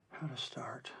how to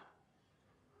start.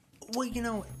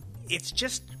 Well, it's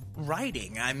just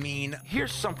writing. I mean...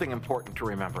 Here's something important to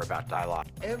remember about dialogue.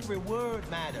 Every word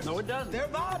matters. No, it doesn't. They're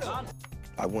vital.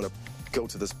 I want to go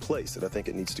to this place that I think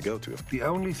it needs to go to. The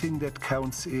only thing that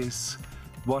counts is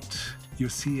what you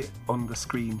see on the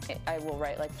screen. I will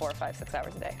write like 4 or 5, 6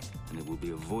 hours a day. And it will be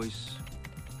a voice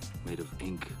made of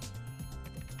ink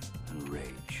and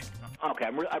rage. Okay,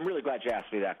 I'm really glad you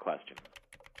asked me that question.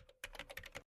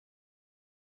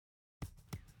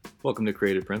 Welcome to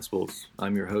Creative Principles.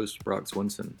 I'm your host, Brock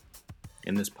Swinson.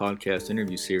 In this podcast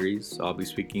interview series, I'll be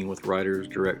speaking with writers,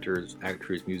 directors,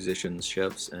 actors, musicians,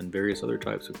 chefs, and various other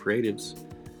types of creatives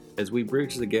as we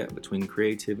bridge the gap between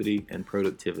creativity and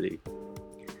productivity.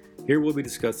 Here we'll be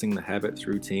discussing the habits,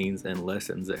 routines, and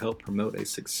lessons that help promote a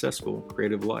successful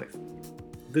creative life.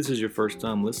 If this is your first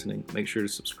time listening, make sure to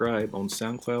subscribe on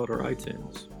SoundCloud or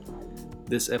iTunes.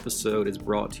 This episode is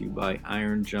brought to you by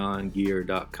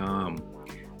IronJohnGear.com.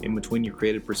 In between your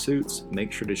creative pursuits,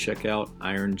 make sure to check out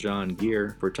Iron John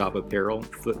Gear for top apparel,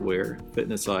 footwear,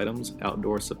 fitness items,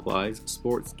 outdoor supplies,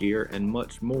 sports gear, and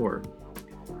much more.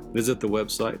 Visit the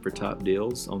website for top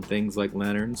deals on things like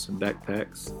lanterns,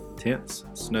 backpacks, tents,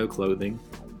 snow clothing,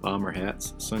 bomber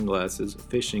hats, sunglasses,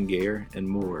 fishing gear, and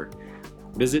more.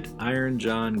 Visit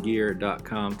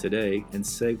IronJohnGear.com today and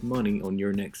save money on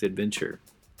your next adventure.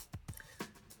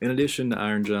 In addition to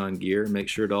Iron John Gear, make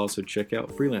sure to also check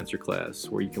out Freelancer Class,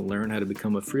 where you can learn how to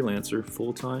become a freelancer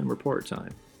full-time or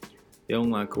part-time. The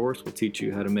online course will teach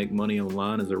you how to make money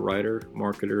online as a writer,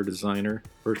 marketer, designer,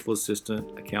 virtual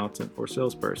assistant, accountant, or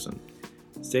salesperson.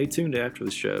 Stay tuned after the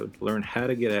show to learn how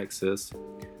to get access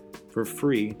for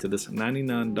free to this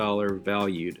 $99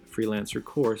 valued freelancer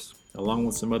course, along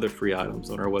with some other free items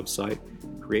on our website,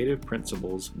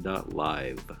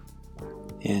 creativeprinciples.live.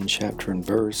 In chapter and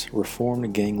verse,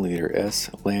 reformed gang leader S.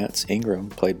 Lance Ingram,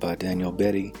 played by Daniel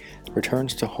Beatty,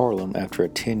 returns to Harlem after a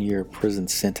 10-year prison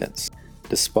sentence.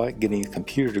 Despite getting a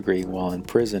computer degree while in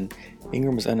prison,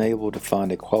 Ingram is unable to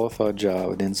find a qualified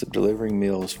job and ends up delivering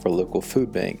meals for a local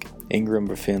food bank. Ingram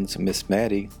befriends Miss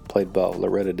Maddie, played by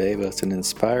Loretta Davis, and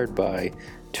inspired by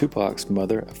Tupac's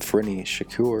mother, Afeni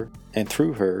Shakur, and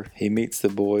through her, he meets the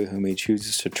boy whom he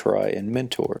chooses to try and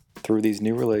mentor. Through these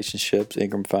new relationships,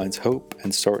 Ingram finds hope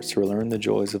and starts to learn the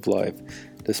joys of life,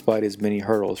 despite his many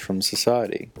hurdles from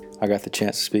society. I got the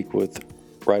chance to speak with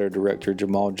writer-director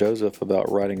Jamal Joseph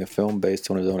about writing a film based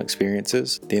on his own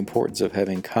experiences, the importance of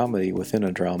having comedy within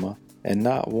a drama, and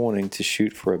not wanting to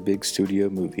shoot for a big studio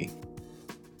movie.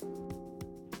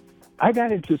 I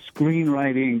got into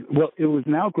screenwriting. Well, it was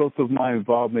an outgrowth of my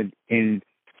involvement in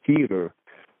theater,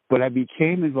 but I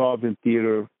became involved in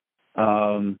theater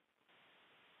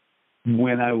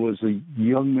when I was a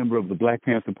young member of the Black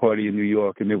Panther Party in New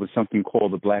York, and there was something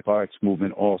called the Black Arts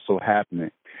Movement also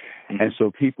happening. And so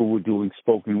people were doing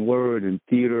spoken word and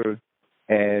theater,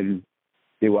 and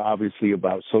they were obviously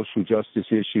about social justice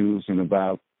issues and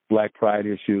about Black pride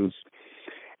issues.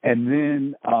 And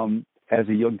then as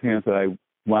a young Panther, I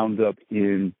wound up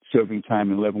in serving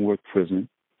time in Leavenworth Prison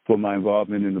for my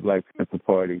involvement in the Black Panther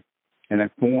Party. And I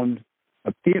formed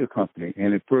a theater company.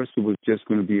 And at first it was just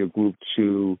going to be a group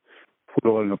to put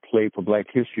on a play for Black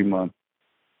History Month.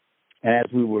 And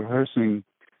as we were rehearsing,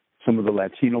 some of the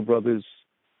Latino brothers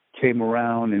came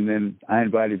around, and then I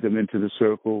invited them into the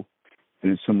circle.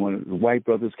 And then some of the white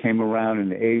brothers came around,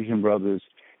 and the Asian brothers.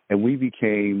 And we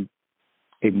became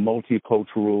a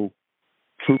multicultural,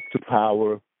 truth to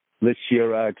power, let's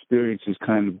share our experiences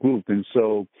kind of group. And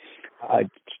so I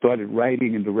started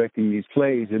writing and directing these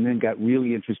plays, and then got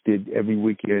really interested every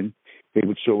weekend. They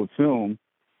would show a film,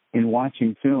 in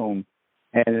watching film,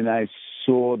 and then I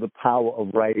saw the power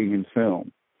of writing in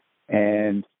film.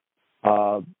 And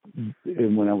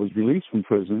when I was released from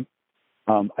prison,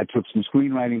 I took some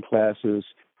screenwriting classes.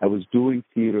 I was doing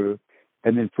theater,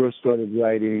 and then first started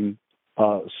writing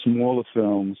smaller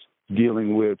films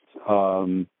dealing with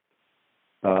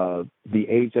the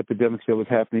AIDS epidemic that was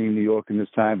happening in New York in this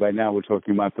time. By now, we're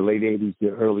talking about the late 80s,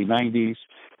 the early 90s,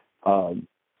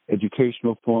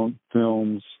 educational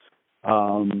films,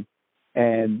 and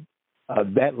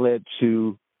that led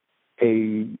to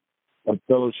a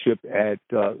fellowship at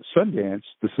Sundance,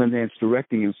 the Sundance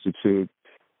Directing Institute,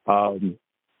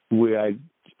 where I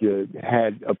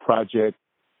had a project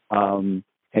and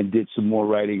did some more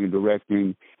writing and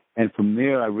directing. And from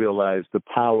there, I realized the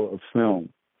power of film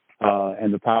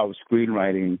and the power of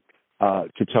screenwriting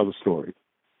to tell a story.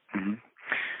 Mm-hmm.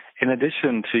 In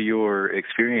addition to your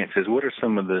experiences, what are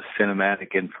some of the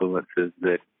cinematic influences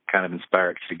that kind of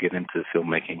inspired you to get into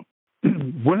filmmaking?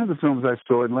 One of the films I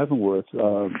saw in Leavenworth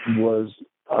was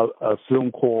a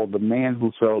film called The Man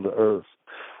Who Fell to Earth,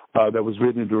 that was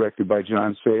written and directed by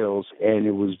John Sayles, and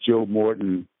it was Joe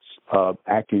Morton's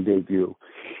acting debut.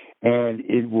 And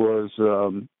it was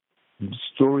the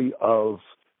story of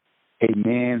a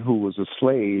man who was a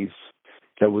slave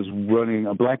that was running,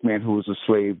 a black man who was a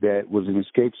slave that was an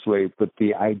escaped slave, but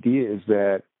the idea is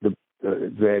that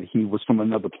that he was from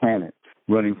another planet,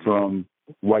 running from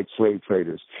white slave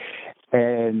traders.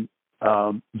 And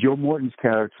Joe Morton's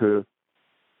character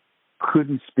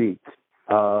couldn't speak.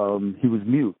 He was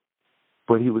mute,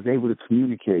 but he was able to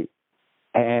communicate.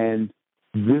 And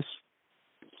this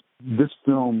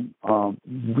film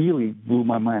really blew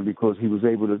my mind because he was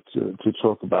able to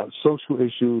talk about social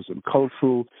issues and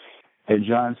cultural. And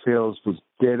John Sayles was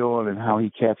dead on in how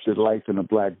he captured life in a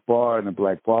black bar and a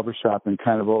black barbershop and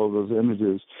kind of all of those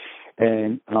images.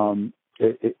 And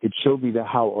it showed me that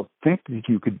how authentic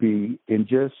you could be in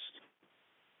just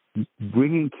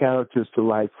bringing characters to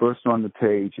life, first on the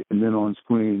page and then on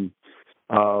screen,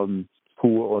 who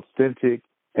were authentic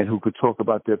and who could talk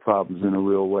about their problems in a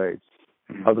real way.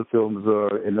 Other films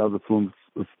and other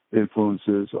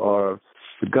influences are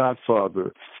The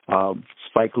Godfather,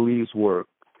 Spike Lee's work,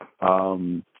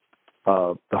 the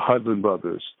Hudlin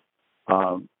brothers,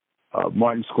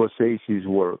 Martin Scorsese's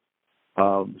work.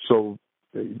 So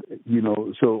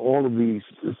all of these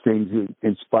things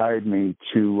inspired me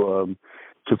to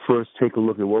first take a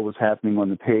look at what was happening on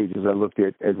the page as I looked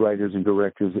at writers and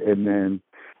directors, and then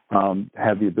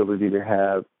have the ability to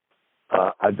have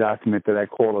a document that I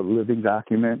call a living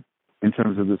document in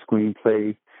terms of the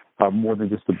screenplay, more than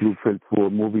just a blueprint for a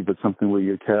movie, but something where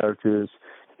your characters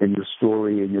and your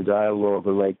story and your dialogue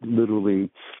are like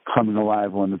literally coming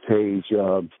alive on the page,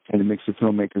 and it makes the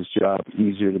filmmaker's job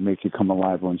easier to make it come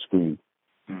alive on screen.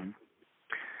 Mm-hmm.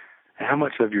 How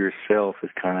much of yourself is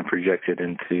kind of projected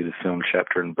into the film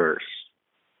Chapter and Verse?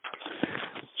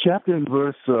 Chapter and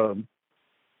Verse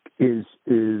is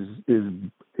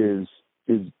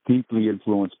deeply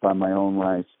influenced by my own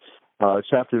life.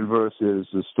 Chapter and Verse is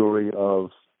the story of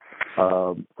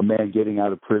a man getting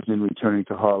out of prison, returning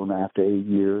to Harlem after 8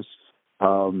 years.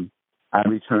 I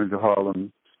returned to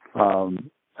Harlem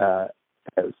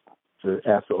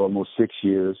after almost 6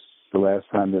 years, the last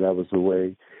time that I was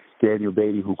away. Daniel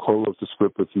Beatty, who co-wrote the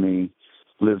script with me,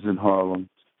 lives in Harlem.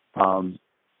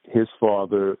 His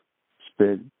father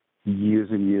spent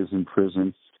years and years in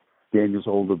prison. Daniel's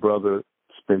older brother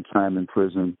spent time in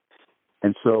prison.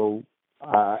 And so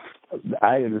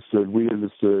we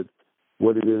understood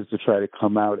what it is to try to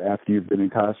come out after you've been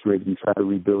incarcerated and try to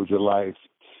rebuild your life,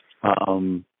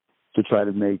 to try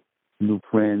to make new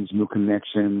friends, new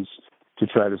connections, to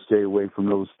try to stay away from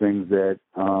those things that,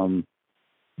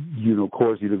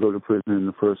 cause you to go to prison in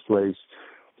the first place,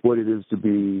 what it is to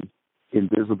be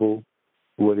invisible,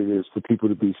 what it is for people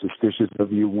to be suspicious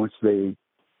of you once they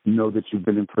know that you've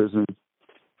been in prison,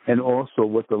 and also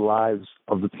what the lives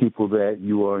of the people that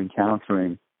you are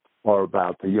encountering are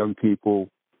about. The young people,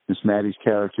 Miss Maddie's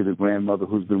character, the grandmother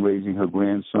who's been raising her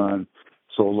grandson.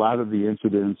 So a lot of the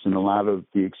incidents and a lot of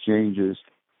the exchanges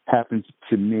happened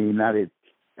to me, not at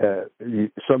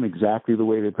some exactly the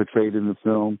way they're portrayed in the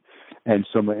film, and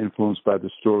some are influenced by the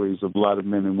stories of a lot of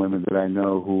men and women that I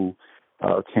know who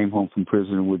came home from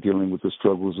prison and were dealing with the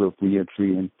struggles of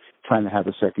reentry and trying to have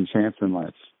a second chance in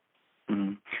life.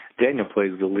 Mm-hmm. Daniel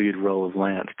plays the lead role of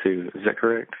Lance, too. Is that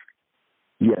correct?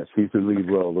 Yes, he's the lead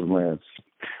role of Lance.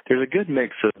 There's a good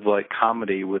mix of,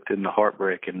 comedy within the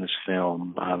heartbreak in this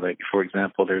film. For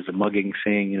example, there's a mugging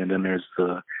scene, and then there's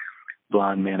the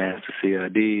blind man asks the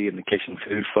CID and the kitchen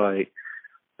food fight.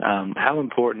 How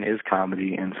important is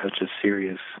comedy in such a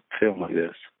serious film like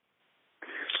this?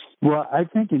 Well, I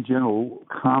think in general,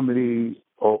 comedy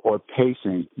or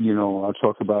pacing, I'll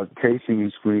talk about pacing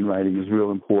in screenwriting is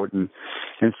real important.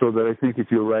 And so that I think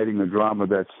if you're writing a drama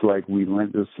that's like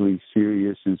relentlessly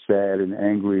serious and sad and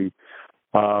angry,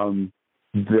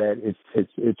 that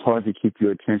it's hard to keep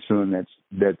your attention on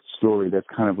that story. That's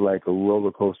kind of like a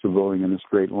roller coaster rolling in a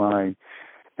straight line.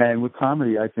 And with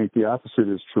comedy, I think the opposite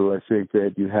is true. I think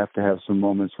that you have to have some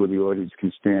moments where the audience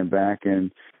can stand back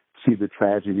and see the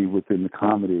tragedy within the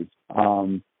comedy.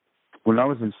 When I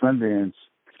was in Sundance,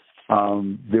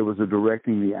 there was a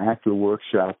Directing the Actor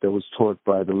workshop that was taught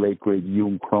by the late, great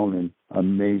Hume Cronin,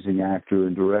 amazing actor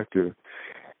and director.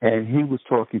 And he was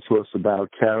talking to us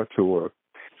about character work.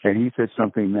 And he said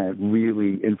something that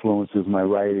really influences my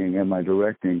writing and my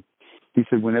directing. He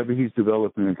said whenever he's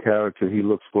developing a character, he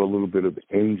looks for a little bit of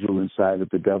angel inside of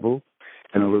the devil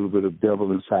and a little bit of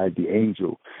devil inside the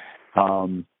angel.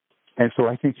 And so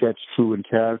I think that's true in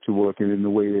character work and in the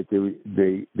way that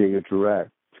they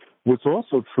interact. What's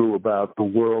also true about the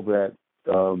world that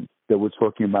we're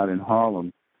talking about in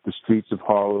Harlem, the streets of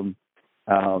Harlem,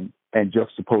 and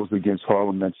juxtaposed against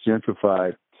Harlem that's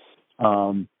gentrified,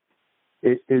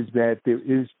 is that there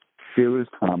is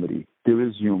comedy, there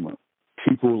is humor.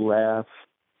 People laugh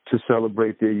to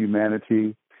celebrate their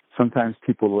humanity. Sometimes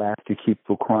people laugh to keep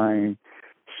from crying.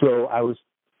 So I was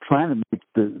trying to make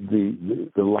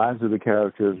the lives of the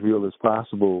characters as real as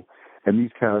possible, and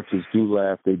these characters do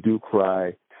laugh, they do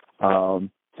cry,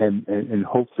 and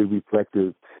hopefully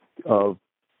reflective of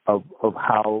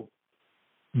how,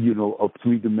 you know, of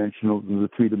the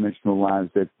three-dimensional lines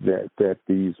that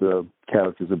these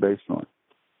characters are based on.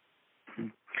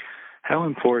 How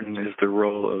important is the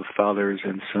role of fathers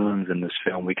and sons in this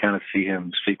film? We kind of see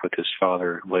him speak with his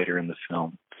father later in the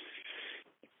film.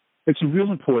 It's a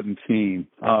real important theme.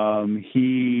 Lance,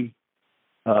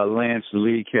 the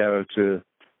lead character,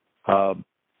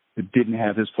 didn't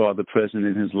have his father present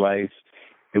in his life.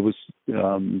 It was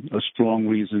a strong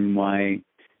reason why,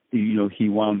 you know, he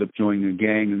wound up joining a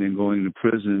gang and then going to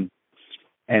prison.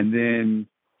 And then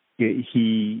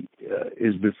he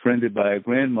is befriended by a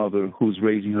grandmother who's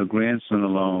raising her grandson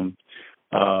alone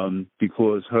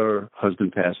because her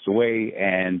husband passed away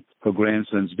and her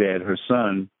grandson's dad, her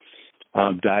son,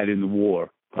 died in the war,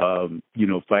 you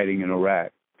know, fighting in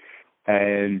Iraq.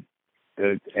 And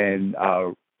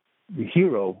our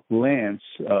hero, Lance,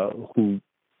 who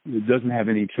doesn't have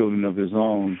any children of his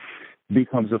own,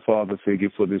 becomes a father figure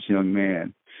for this young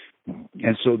man.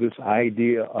 And so this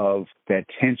idea of that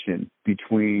tension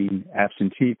between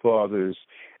absentee fathers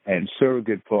and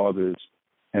surrogate fathers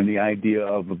and the idea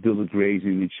of a village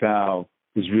raising the child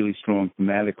is really strong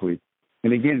thematically.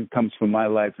 And again, it comes from my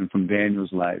life and from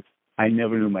Daniel's life. I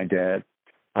never knew my dad.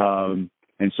 And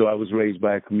so I was raised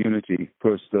by a community,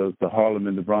 first the Harlem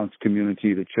and the Bronx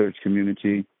community, the church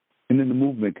community, and then the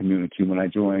movement community when I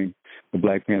joined the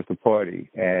Black Panther Party.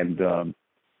 And,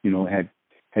 you know,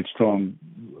 had strong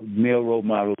male role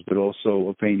models, but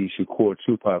also Afeni Shakur,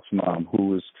 Tupac's mom, who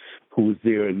was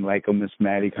there in like a Miss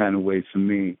Maddie kind of way for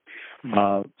me.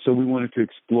 So we wanted to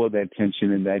explore that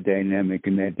tension and that dynamic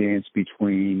and that dance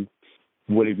between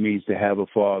what it means to have a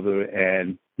father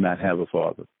and not have a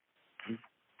father.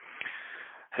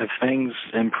 Have things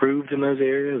improved in those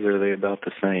areas, or are they about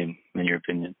the same, in your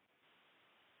opinion?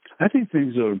 I think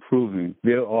things are improving.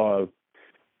 There are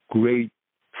great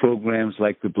programs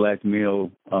like the Black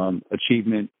Male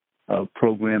Achievement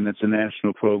Program. That's a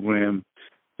national program.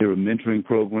 There are mentoring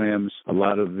programs. A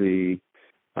lot of the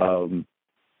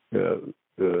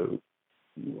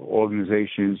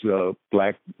organizations,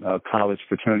 Black college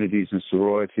fraternities and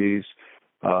sororities,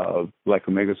 like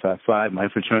Omega Psi Phi, my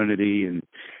fraternity, and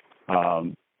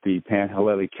the Pan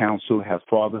Hellenic Council have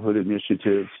fatherhood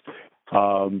initiatives.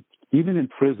 Even in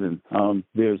prison,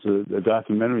 there's a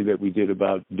documentary that we did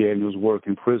about Daniel's work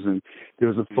in prison.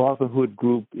 There's a fatherhood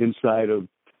group inside of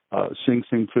Sing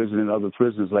Sing prison and other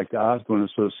prisons like the Osborne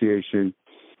Association.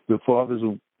 The fathers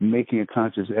are making a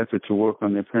conscious effort to work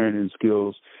on their parenting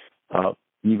skills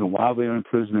even while they're in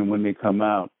prison and when they come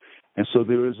out. And so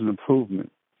there is an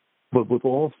improvement. But with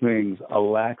all things, a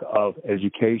lack of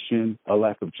education, a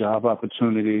lack of job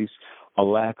opportunities, a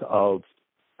lack of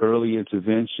early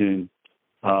intervention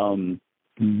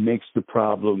makes the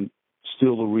problem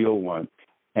still a real one.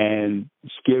 And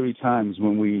scary times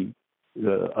when we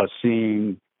are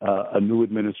seeing a new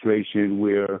administration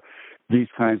where these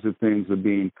kinds of things are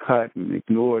being cut and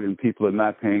ignored and people are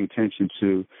not paying attention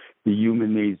to the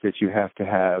human needs that you have to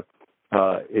have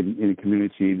in a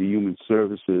community, the human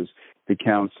services, the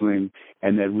counseling,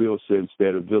 and that real sense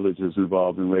that a village is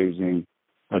involved in raising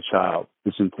a child.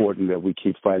 It's important that we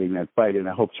keep fighting that fight, and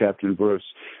I hope chapter and verse,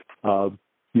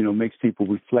 makes people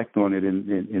reflect on it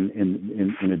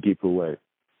in a deeper way.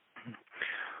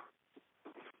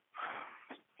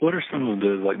 What are some of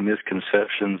the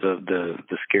misconceptions of the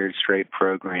Scared Straight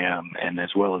program, and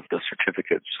as well as the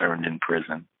certificates earned in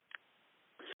prison?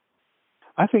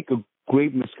 I think a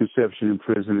great misconception in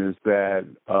prison is that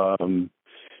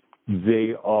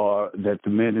that the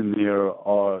men in there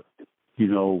are,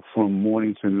 from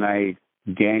morning to night,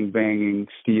 gang banging,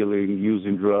 stealing,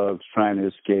 using drugs, trying to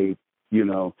escape.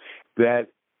 That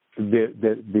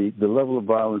the level of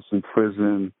violence in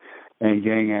prison and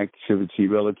gang activity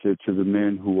relative to the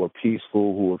men who are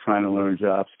peaceful, who are trying to learn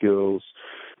job skills,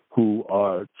 who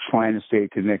are trying to stay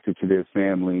connected to their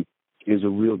family, is a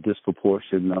real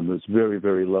disproportionate number. It's very,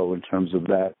 very low in terms of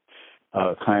that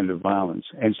kind of violence.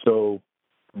 And so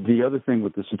the other thing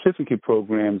with the certificate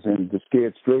programs and the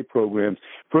Scared Straight programs,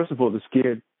 first of all, the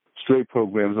Scared Straight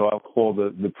programs, or I'll call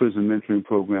the prison mentoring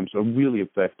programs, are really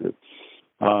effective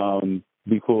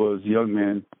because young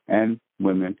men and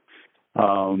women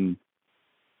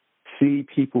see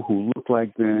people who look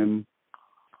like them,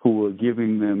 who are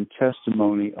giving them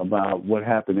testimony about what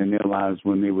happened in their lives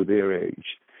when they were their age.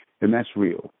 And that's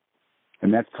real.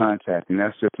 And that's contact. And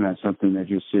that's just not something that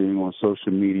you're seeing on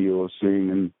social media or seeing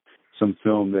in some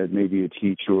film that maybe a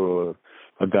teacher or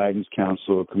a guidance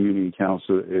counselor or community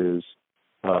counselor is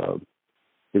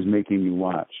making you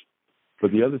watch.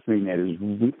 But the other thing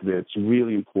that's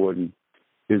really important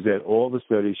is that all the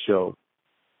studies show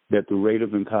that the rate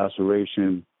of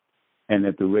incarceration and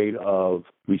that the rate of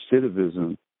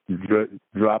recidivism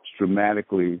drops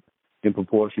dramatically in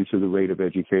proportion to the rate of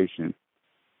education.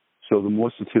 So the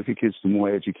more certificates, the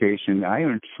more education. I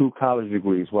earned 2 college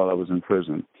degrees while I was in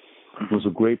prison. It was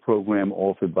a great program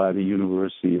offered by the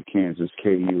University of Kansas,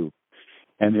 KU.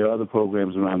 And there are other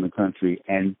programs around the country.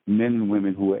 And men and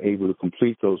women who are able to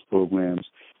complete those programs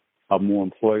are more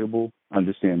employable,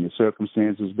 understand their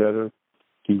circumstances better,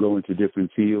 can go into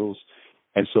different fields.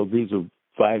 And so these are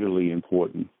vitally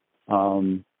important.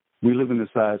 We live in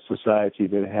a society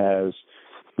that has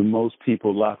the most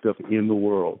people locked up in the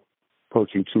world,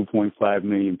 approaching 2.5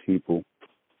 million people.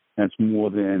 That's more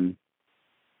than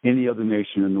any other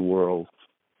nation in the world,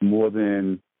 more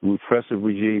than repressive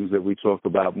regimes that we talk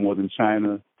about, more than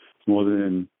China, more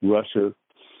than Russia.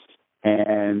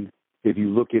 And if you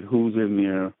look at who's in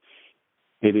there,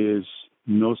 it is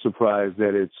no surprise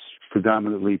that it's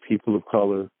predominantly people of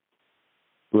color,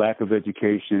 lack of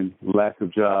education, lack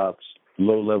of jobs,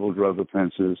 low-level drug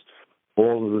offenses,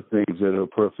 all of the things that are a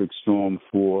perfect storm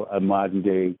for a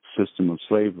modern-day system of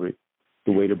slavery.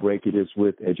 The way to break it is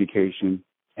with education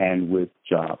and with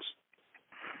jobs.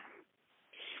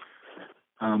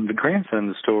 The grandson of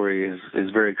the story is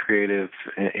very creative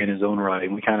in his own right,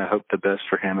 and we kind of hope the best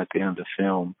for him at the end of the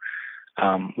film.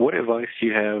 What advice do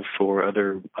you have for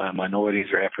other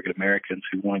minorities or African Americans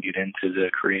who want to get into the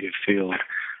creative field?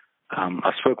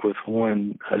 I spoke with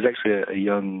one, it was actually a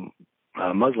young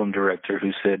Muslim director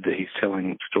who said that he's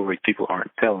telling stories people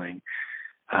aren't telling.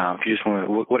 If you just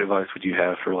want, what advice would you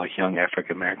have for like young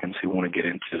African Americans who want to get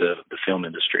into the film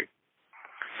industry?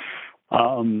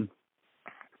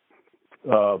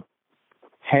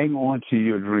 Hang on to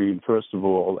your dream, first of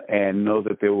all, and know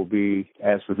that there will be,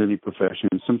 as with any profession,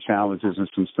 some challenges and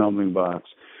some stumbling blocks.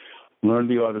 Learn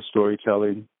the art of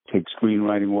storytelling, take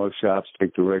screenwriting workshops,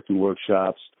 take directing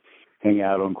workshops, hang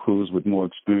out on crews with more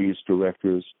experienced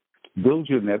directors. Build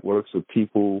your networks of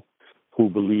people who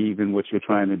believe in what you're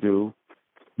trying to do.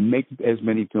 Make as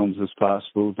many films as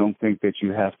possible. Don't think that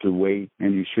you have to wait,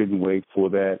 and you shouldn't wait for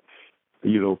that,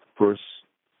 first,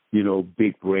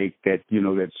 big break, that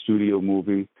studio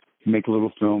movie. Make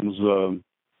little films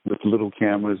with little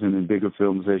cameras and then bigger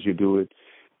films as you do it.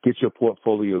 Get your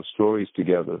portfolio of stories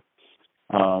together.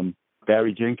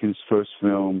 Barry Jenkins' first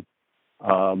film,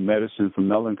 Medicine for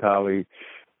Melancholy,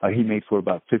 he made for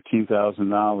about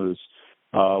 $15,000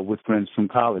 with friends from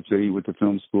college that he went to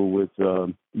film school with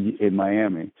in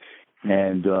Miami.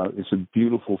 And it's a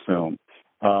beautiful film.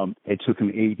 It took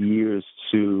him 8 years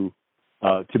to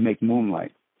make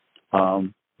Moonlight,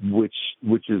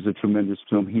 which is a tremendous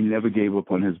film. He never gave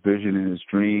up on his vision and his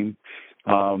dream.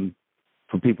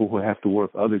 For people who have to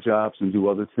work other jobs and do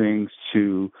other things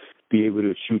to be able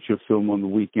to shoot your film on the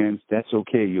weekends, that's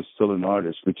okay. You're still an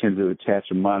artist. We tend to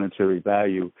attach a monetary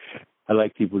value. I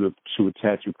like people to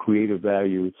attach a creative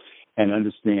value and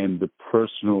understand the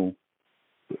personal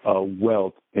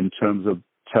wealth in terms of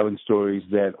telling stories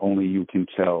that only you can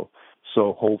tell.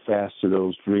 So hold fast to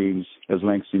those dreams, as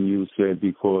Langston Hughes said,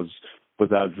 because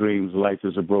without dreams, life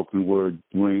is a broken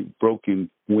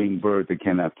winged bird that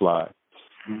cannot fly.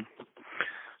 Mm-hmm.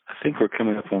 I think we're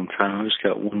coming up on time. I just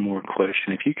got one more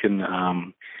question. If you can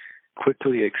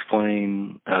quickly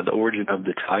explain the origin of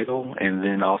the title, and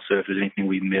then also if there's anything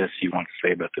we missed you want to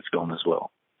say about this film as well.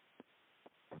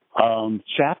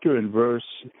 Chapter and verse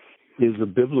is a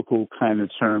biblical kind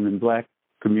of term in Black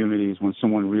communities. When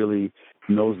someone really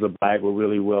knows the Bible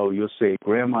really well, you'll say,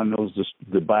 Grandma knows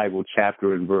the Bible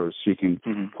chapter and verse. She can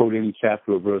quote any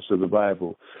chapter or verse of the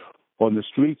Bible. On the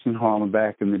streets in Harlem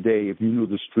back in the day, if you knew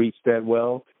the streets that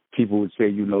well, people would say,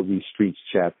 these streets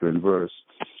chapter and verse.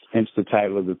 Hence the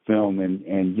title of the film.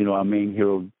 And our main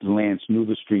hero, Lance, knew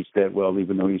the streets that well,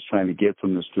 even though he's trying to get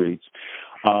from the streets.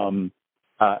 I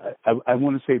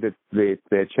want to say that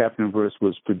chapter and verse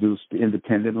was produced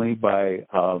independently by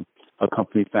a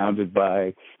company founded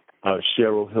by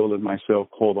Cheryl Hill and myself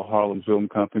called the Harlem Film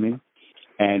Company.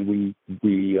 And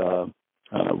we are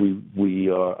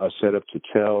set up to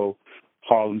tell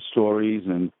Harlem stories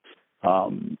and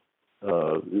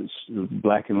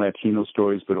Black and Latino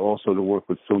stories, but also to work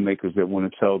with filmmakers that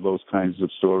want to tell those kinds of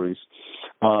stories.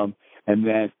 And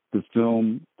that the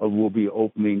film will be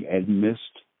opening at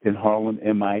MIST in Harlem,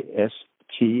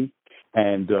 MIST,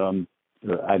 And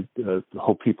I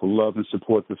hope people love and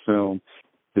support the film.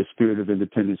 The spirit of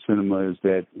independent cinema is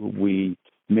that we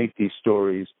make these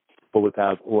stories, but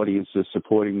without audiences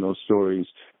supporting those stories,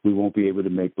 we won't be able to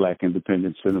make Black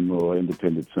independent cinema or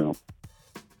independent film.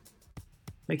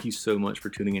 Thank you so much for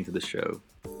tuning into the show.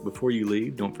 Before you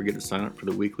leave, don't forget to sign up for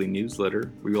the weekly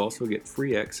newsletter, where you also get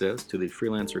free access to the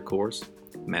freelancer course,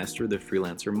 Master the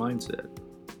Freelancer Mindset.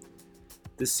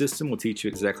 This system will teach you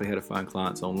exactly how to find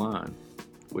clients online,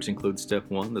 which includes Step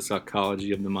 1, the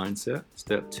psychology of the mindset,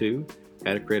 Step 2,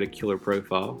 how to create a killer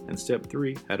profile, and Step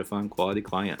 3, how to find quality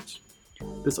clients.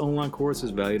 This online course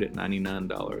is valued at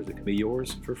 $99. It can be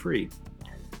yours for free.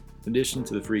 In addition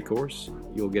to the free course,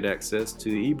 you'll get access to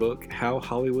the ebook, How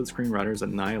Hollywood Screenwriters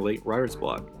Annihilate Writer's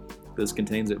Block. This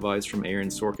contains advice from Aaron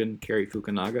Sorkin, Cary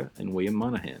Fukunaga, and William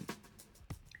Monahan.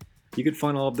 You can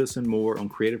find all of this and more on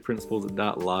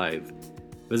creativeprinciples.live.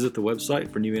 Visit the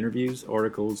website for new interviews,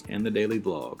 articles, and the daily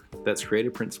blog. That's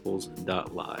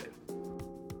creativeprinciples.live.